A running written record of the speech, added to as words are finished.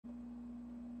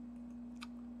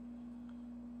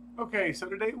Okay, so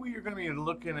today we are going to be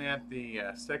looking at the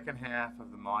second half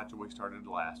of the module we started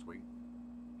last week.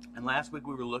 And last week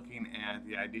we were looking at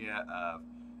the idea of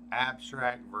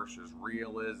abstract versus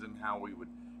realism, how we would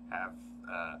have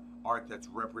art that's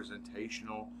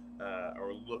representational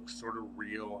or looks sort of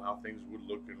real, how things would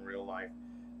look in real life,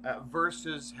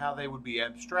 versus how they would be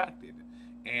abstracted.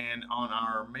 And on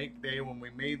our make day, when we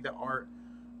made the art,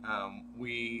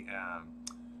 we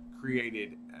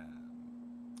created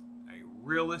a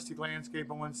realistic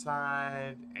landscape on one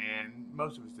side, and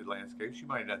most of us did landscapes. You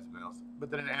might have done something else,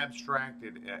 but then an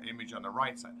abstracted image on the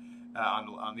right side,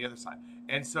 on the other side.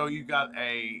 And so you got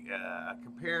a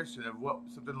comparison of what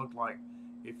something looked like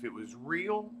if it was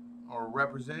real or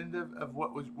representative of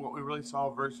what we really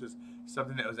saw versus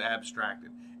something that was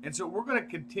abstracted. And so we're going to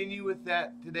continue with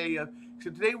that today. So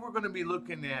today we're going to be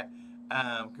looking at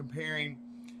comparing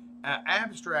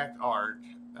abstract art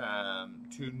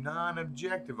to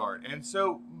non-objective art. And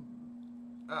so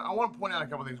I want to point out a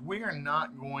couple things. We are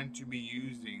not going to be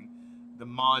using the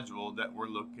module that we're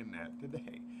looking at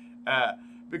today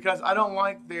because I don't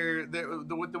like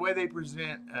the way they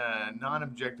present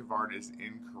non-objective art is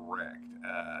incorrect.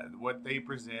 What they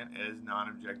present as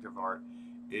non-objective art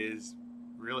is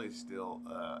really still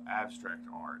abstract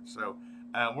art. So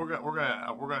we're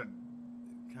gonna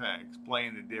kind of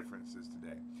explain the differences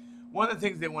today. One of the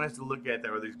things they want us to look at,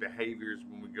 though, are these behaviors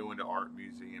when we go into art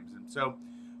museums. And so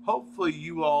hopefully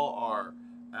you all are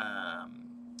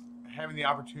having the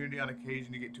opportunity on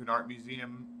occasion to get to an art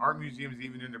museum. Art museums,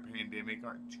 even in their pandemic,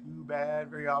 aren't too bad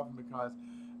very often because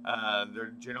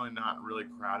they're generally not really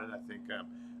crowded. I think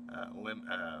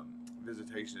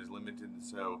visitation is limited, and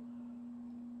so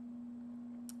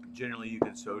generally you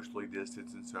can socially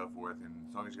distance and so forth. And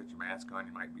as long as you got your mask on,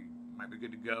 you might be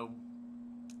good to go.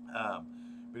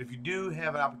 But if you do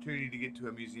have an opportunity to get to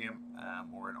a museum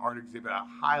or an art exhibit, I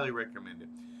highly recommend it.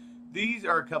 These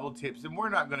are a couple tips, and we're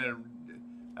not going to,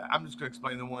 I'm just going to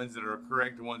explain the ones that are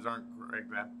correct, the ones that aren't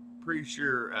correct. I'm pretty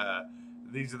sure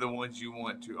these are the ones you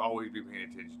want to always be paying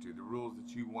attention to, the rules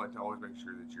that you want to always make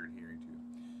sure that you're adhering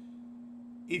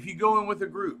to. If you go in with a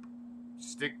group,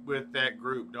 stick with that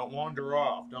group. Don't wander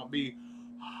off. Don't be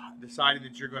deciding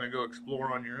that you're going to go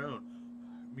explore on your own.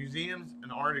 Museums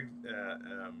and art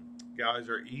galleries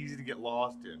are easy to get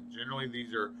lost in. Generally,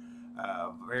 these are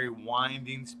very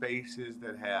winding spaces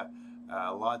that have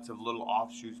lots of little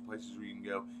offshoots, places where you can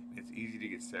go, and it's easy to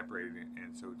get separated.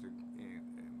 And so it's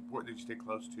important that you stay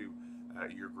close to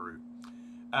your group.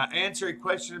 Answer a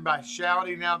question by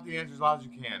shouting out the answer as loud as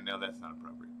you can. No, that's not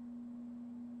appropriate.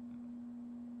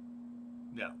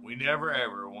 No, we never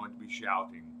ever want to be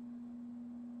shouting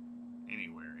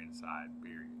anywhere inside,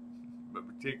 period. But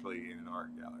particularly in an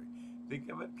art gallery. Think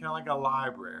of it kind of like a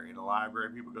library. In a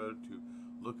library, people go to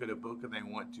look at a book and they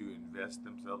want to invest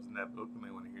themselves in that book and they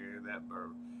want to hear that, or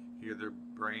hear their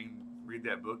brain read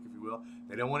that book, if you will.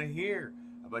 They don't want to hear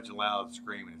a bunch of loud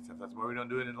screaming and stuff. That's why we don't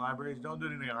do it in libraries. Don't do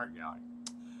it in the art gallery.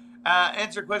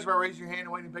 Answer a question by raising your hand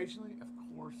and waiting patiently. Of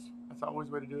course, that's always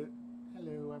the way to do it.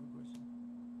 Hello, I have a question.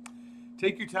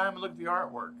 Take your time and look at the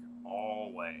artwork.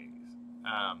 Always.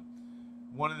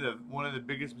 One of the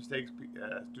biggest mistakes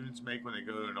students make when they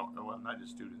go to an art, well, not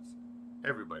just students,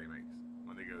 everybody makes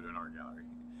when they go to an art gallery,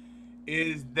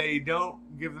 is they don't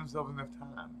give themselves enough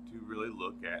time to really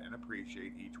look at and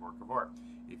appreciate each work of art.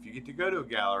 If you get to go to a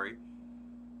gallery,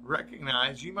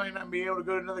 recognize you might not be able to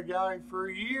go to another gallery for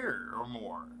a year or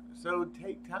more. So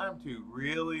take time to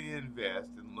really invest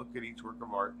and look at each work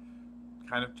of art,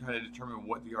 kind of try to determine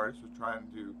what the artist was trying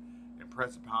to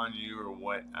impress upon you, or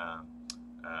what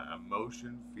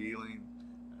emotion, feeling,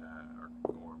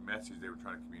 or message they were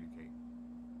trying to communicate.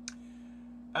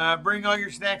 Bring all your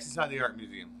snacks inside the art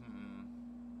museum.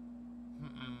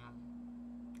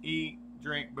 Eat,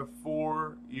 drink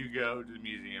before you go to the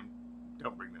museum.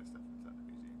 Don't bring that stuff inside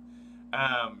the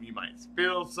museum. You might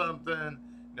spill something.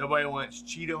 Nobody wants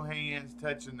Cheeto hands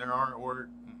touching their artwork.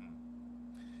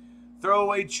 Throw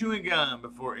away chewing gum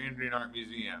before entering an art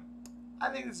museum. I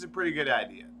think this is a pretty good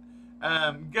idea.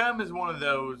 Gum is one of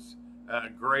those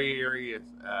gray areas.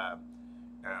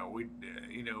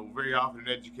 Very often in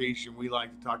education, we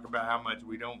like to talk about how much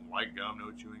we don't like gum,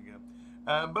 no chewing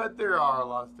gum. But there are a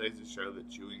lot of studies that show that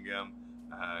chewing gum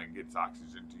gets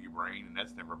oxygen to your brain, and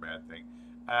that's never a bad thing.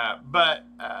 But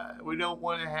we don't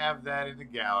want to have that in the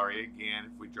gallery. Again,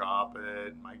 if we drop it,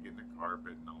 it might get in the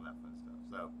carpet and all that fun stuff.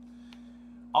 So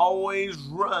always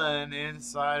run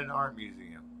inside an art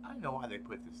museum. I know why they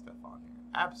put this stuff on here.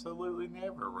 Absolutely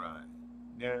never run.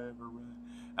 Never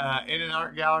run. In an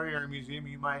art gallery or a museum,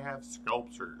 you might have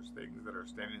sculptures, things that are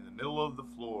standing in the middle of the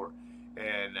floor.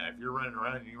 And if you're running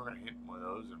around, you're going to hit one of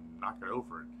those and knock it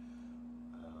over.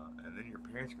 and then your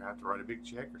parents are going to have to write a big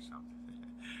check or something.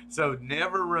 So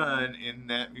never run in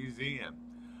that museum.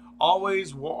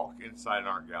 Always walk inside an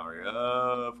art gallery,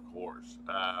 of course.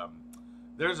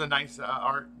 There's a nice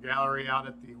art gallery out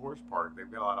at the horse park. They've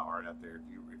got a lot of art out there. If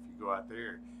you go out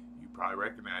there, you probably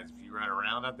recognize, if you run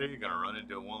around out there, you're going to run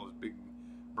into one of those big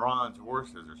bronze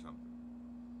horses or something.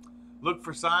 Look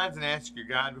for signs and ask your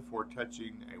guide before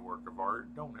touching a work of art.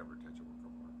 Don't ever touch a work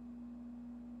of art.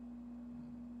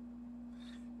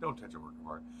 Don't touch a work of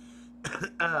art.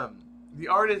 The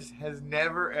artist has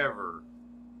never, ever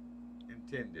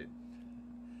intended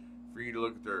for you to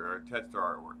look at their or touch their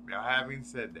artwork. Now, having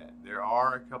said that, there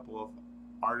are a couple of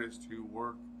artists who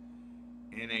work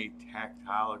in a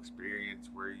tactile experience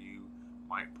where you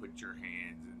might put your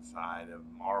hands inside of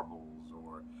marbles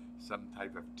or some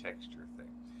type of texture thing.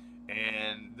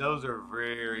 And those are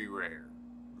very rare.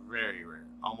 Very rare.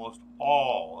 Almost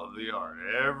all of the art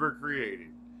ever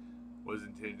created was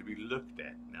intended to be looked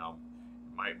at. Now,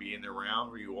 it might be in the round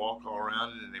where you walk all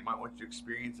around it and they might want you to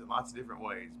experience it in lots of different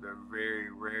ways, but very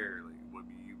rarely would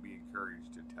you be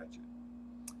encouraged to touch it.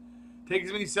 Take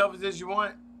as many selfies as you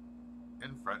want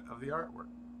in front of the artwork.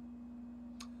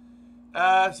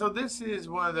 So this is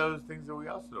one of those things that we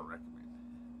also don't recommend.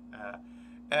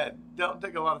 Don't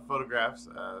take a lot of photographs,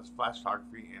 flash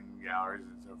photography in galleries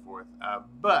and so forth.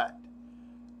 But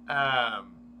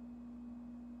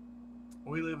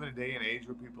we live in a day and age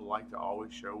where people like to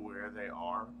always show where they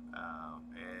are,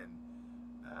 and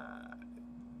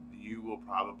you will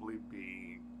probably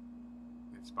be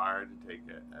inspired to take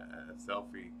a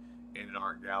selfie in an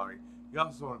art gallery. You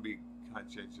also want to be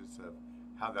conscientious of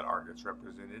how that art gets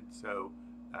represented. So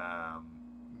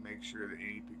make sure that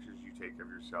any pictures you take of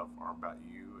yourself are about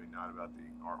you and not about the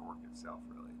artwork itself,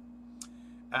 really.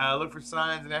 Look for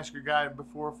signs and ask your guide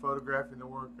before photographing the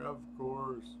work, of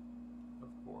course. Of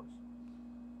course.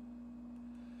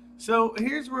 So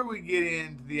here's where we get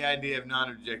into the idea of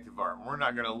non-objective art. We're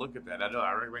not going to look at that.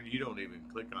 I recommend you don't even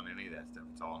click on any of that stuff.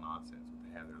 It's all nonsense. What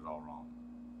they have there is all wrong.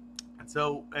 And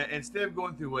so instead of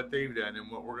going through what they've done and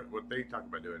what they talk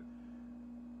about doing,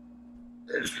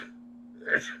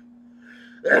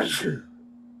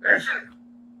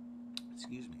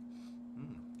 excuse me,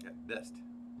 got dust.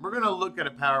 We're going to look at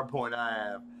a PowerPoint I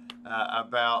have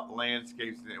about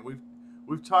landscapes, and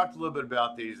we've talked a little bit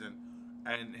about these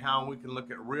and how we can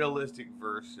look at realistic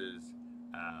versus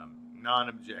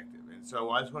non-objective. And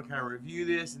so I just want to kind of review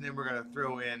this, and then we're going to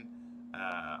throw in,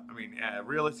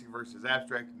 realistic versus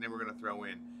abstract, and then we're going to throw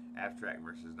in abstract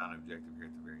versus non-objective here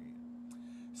at the very end.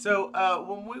 So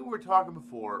when we were talking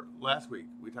before, last week,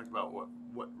 we talked about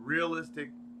what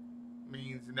realistic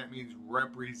means, and that means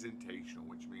representational,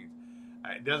 which means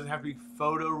it doesn't have to be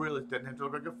photorealistic, doesn't have to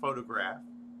look like a photograph,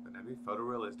 doesn't have to be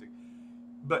photorealistic,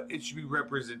 but it should be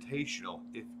representational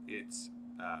if it's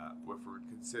if we're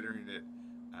considering it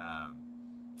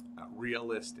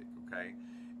realistic, okay?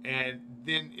 And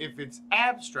then if it's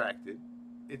abstracted,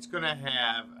 it's going to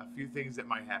have a few things that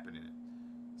might happen in it.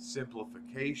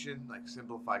 Simplification, like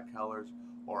simplified colors,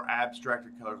 or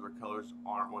abstracted colors where colors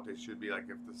aren't what they should be, like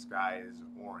if the sky is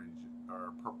orange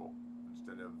or purple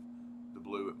instead of the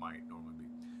blue it might normally be.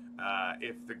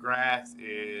 If the grass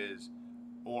is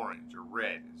orange or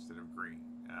red instead of green.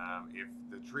 If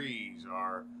the trees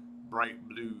are bright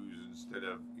blues instead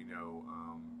of,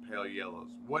 pale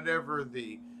yellows. Whatever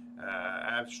the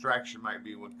abstraction might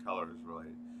be when color is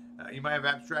related. You might have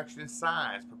abstraction in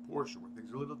size, proportion, where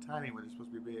things are a little tiny when they're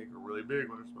supposed to be big, or really big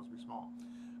when they're supposed to be small.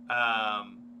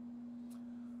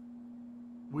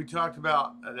 We talked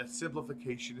about the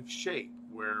simplification of shape,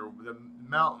 where the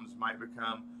mountains might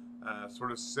become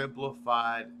sort of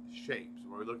simplified shapes,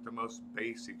 where we look at the most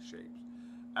basic shapes.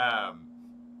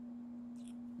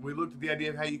 We looked at the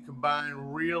idea of how you combine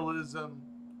realism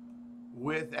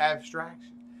with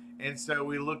abstraction. And so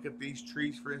we look at these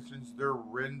trees, for instance, they're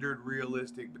rendered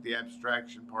realistic, but the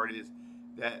abstraction part is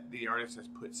that the artist has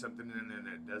put something in there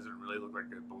that doesn't really look like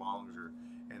it belongs,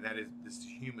 and that is this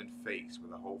human face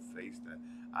with a whole face. The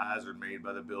eyes are made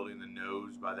by the building, the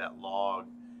nose by that log,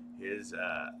 his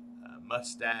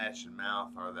mustache and mouth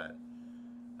are that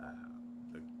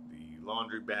the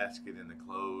laundry basket and the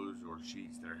clothes or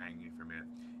sheets that are hanging from it.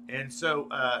 And so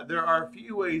there are a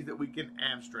few ways that we can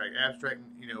abstract,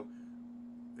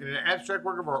 in an abstract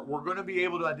work of art, we're going to be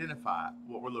able to identify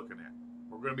what we're looking at.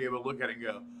 We're going to be able to look at it and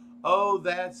go, oh,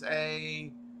 that's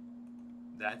a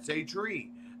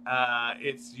tree.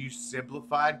 It's used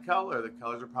simplified color. The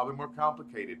colors are probably more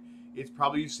complicated. It's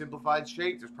probably used simplified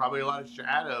shapes. There's probably a lot of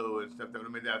shadow and stuff that would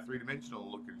have made that a three-dimensional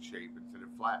looking shape instead of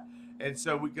flat. And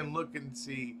so we can look and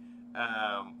see,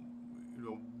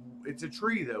 it's a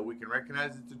tree, though. We can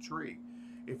recognize it's a tree.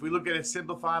 If we look at a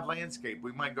simplified landscape,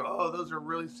 we might go, oh, those are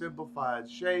really simplified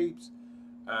shapes,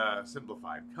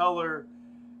 simplified color.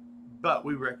 But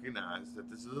we recognize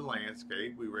that this is a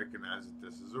landscape. We recognize that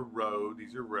this is a road.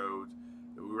 These are roads.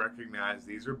 That we recognize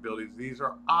these are buildings. These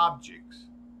are objects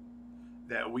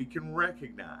that we can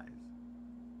recognize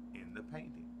in the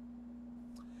painting.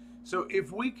 So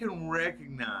if we can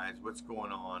recognize what's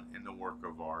going on in the work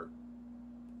of art,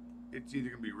 it's either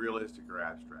going to be realistic or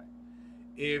abstract.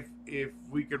 If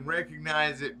we can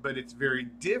recognize it, but it's very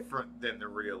different than the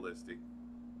realistic,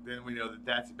 then we know that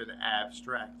that's been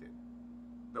abstracted.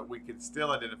 But we can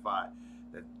still identify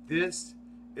that this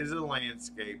is a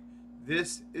landscape,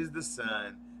 this is the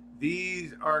sun,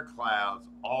 these are clouds,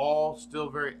 all still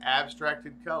very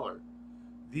abstracted color.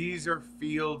 These are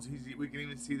fields. We can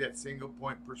even see that single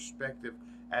point perspective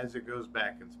as it goes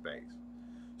back in space.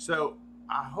 So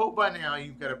I hope by now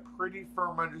you've got a pretty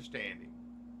firm understanding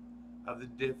of the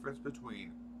difference between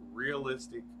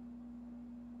realistic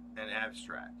and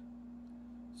abstract.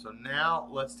 So now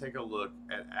let's take a look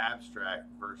at abstract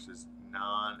versus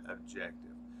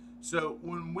non-objective. So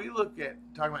when we look at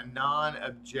talking about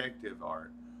non-objective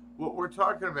art, what we're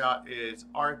talking about is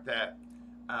art that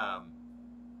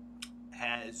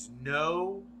has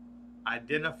no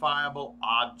identifiable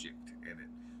object in it.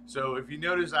 So if you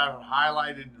notice, I've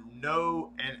highlighted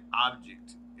no and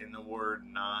object in the word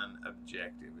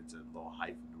non-objective. It's a little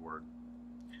hyphened word.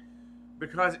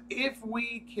 Because if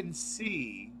we can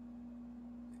see,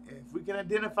 if we can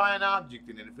identify an object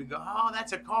in it, if we go, oh,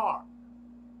 that's a car,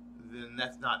 then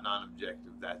that's not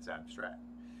non-objective, that's abstract.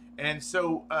 And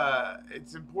so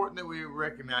it's important that we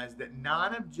recognize that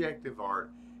non-objective art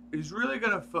is really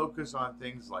going to focus on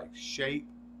things like shape,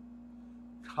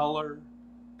 color,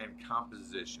 and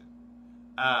composition.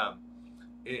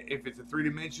 If it's a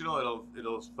three-dimensional,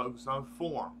 it'll focus on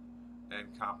form and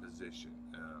composition.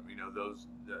 Those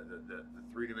the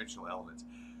three-dimensional elements.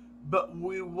 But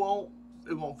it won't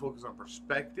focus on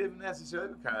perspective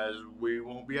necessarily, because we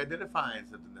won't be identifying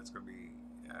something that's going to be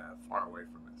far away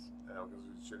from us, because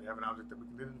we should have an object that we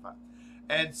can identify.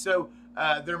 And so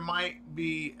there might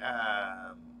be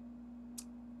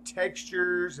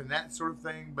textures and that sort of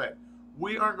thing, but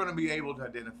we aren't going to be able to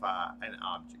identify an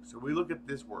object. So we look at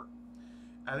this work.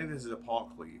 I think this is a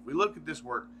Paul Klee. If we look at this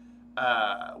work,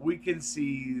 we can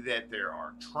see that there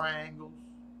are triangles,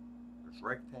 there's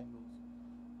rectangles,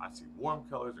 I see warm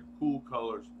colors and cool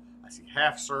colors, I see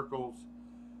half circles,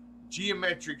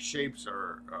 geometric shapes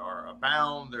are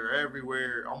abound, they're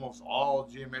everywhere, almost all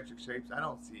geometric shapes. I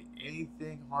don't see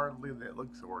anything hardly that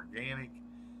looks organic,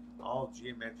 all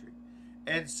geometric.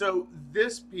 And so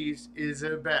this piece is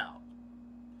about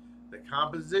the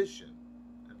composition.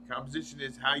 And composition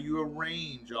is how you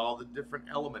arrange all the different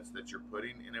elements that you're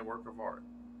putting in a work of art.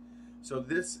 So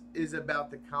this is about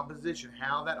the composition,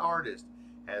 how that artist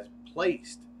has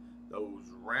placed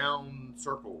those round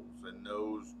circles and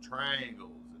those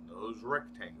triangles and those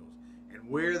rectangles, and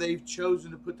where they've chosen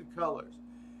to put the colors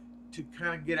to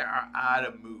kind of get our eye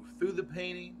to move through the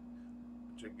painting,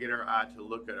 to get our eye to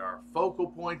look at our focal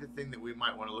point, the thing that we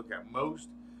might want to look at most.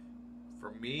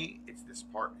 For me, it's this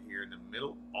part here in the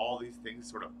middle. All these things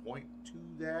sort of point to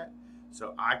that.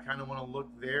 So I kind of want to look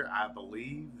there. I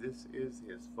believe this is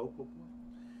his focal point.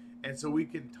 And so we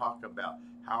can talk about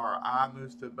how our eye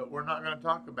moves to it, but we're not going to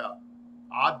talk about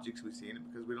objects we see in it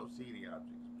because we don't see any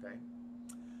objects, okay?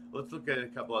 Let's look at a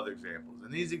couple other examples.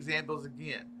 And these examples,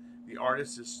 again, the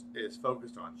artist is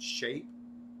focused on shape,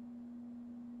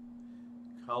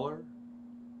 color,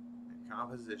 and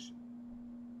composition.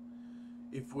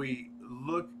 If we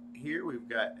look here, we've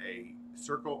got a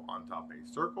circle on top of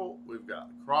a circle. We've got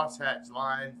crosshatch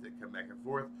lines that come back and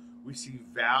forth. We see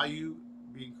value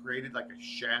being created like a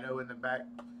shadow in the back.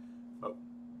 But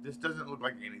this doesn't look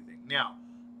like anything. Now,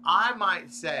 I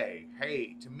might say,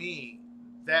 hey, to me,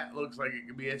 that looks like it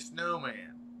could be a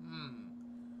snowman.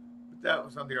 But that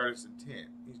was not the artist's intent.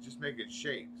 He's just making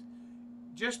shapes.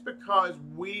 Just because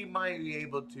we might be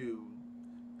able to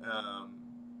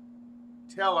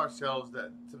tell ourselves that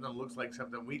something looks like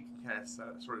something we can kind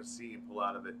of sort of see and pull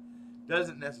out of it,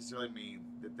 doesn't necessarily mean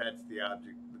that that's the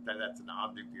object, that's an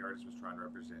object the artist was trying to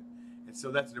represent. And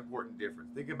so that's an important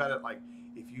difference. Think about it like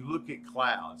if you look at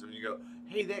clouds and you go,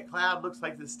 hey, that cloud looks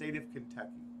like the state of Kentucky.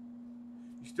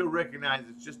 You still recognize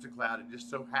it's just a cloud. It just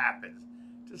so happens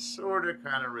to sort of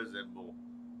kind of resemble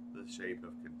the shape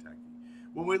of Kentucky.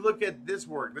 When we look at this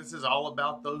work, this is all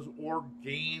about those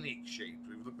organic shapes.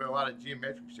 We've looked at a lot of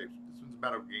geometric shapes. This one's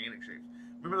about organic shapes.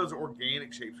 Remember, those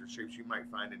organic shapes are shapes you might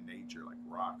find in nature, like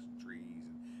rocks and trees.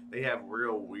 And they have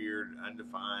real weird,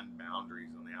 undefined boundaries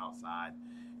on the outside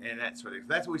and that sort of thing.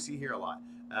 So that's what we see here a lot.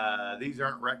 These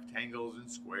aren't rectangles and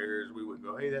squares. We wouldn't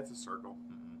go, hey, that's a circle.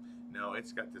 No,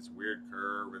 it's got this weird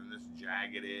curve and this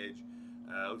jagged edge.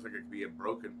 Looks like it could be a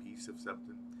broken piece of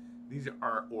something. These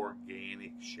are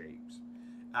organic shapes.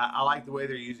 I like the way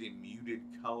they're using muted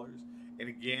colors. And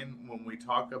again, when we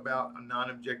talk about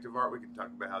non-objective art, we can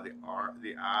talk about how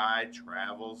the eye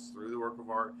travels through the work of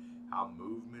art, how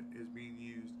movement is being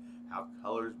used, how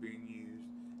color is being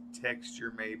used,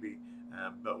 texture maybe,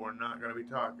 but we're not going to be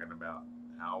talking about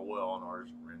how well an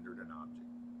artist rendered an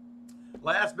object.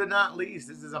 Last but not least,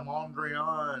 this is a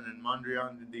Mondrian, and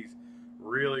Mondrian did these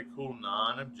really cool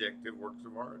non-objective works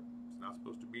of art. It's not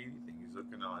supposed to be anything. He's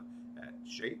looking on at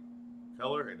shape,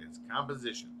 color, and its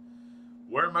composition.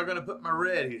 Where am I going to put my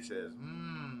red, he says.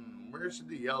 Where should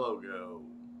the yellow go?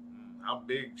 How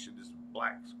big should this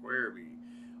black square be?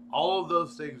 All of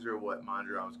those things are what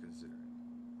Mondrian was considering.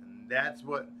 And that's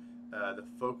what the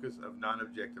focus of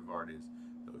non-objective art is.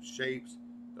 Those shapes,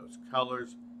 those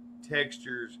colors,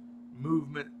 textures,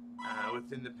 movement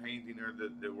within the painting or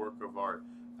the work of art.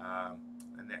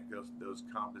 And that goes to those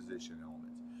composition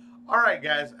elements. All right,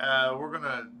 guys, we're going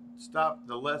to stop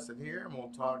the lesson here and we'll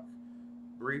talk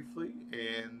briefly,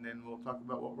 and then we'll talk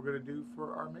about what we're going to do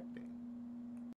for our McDay.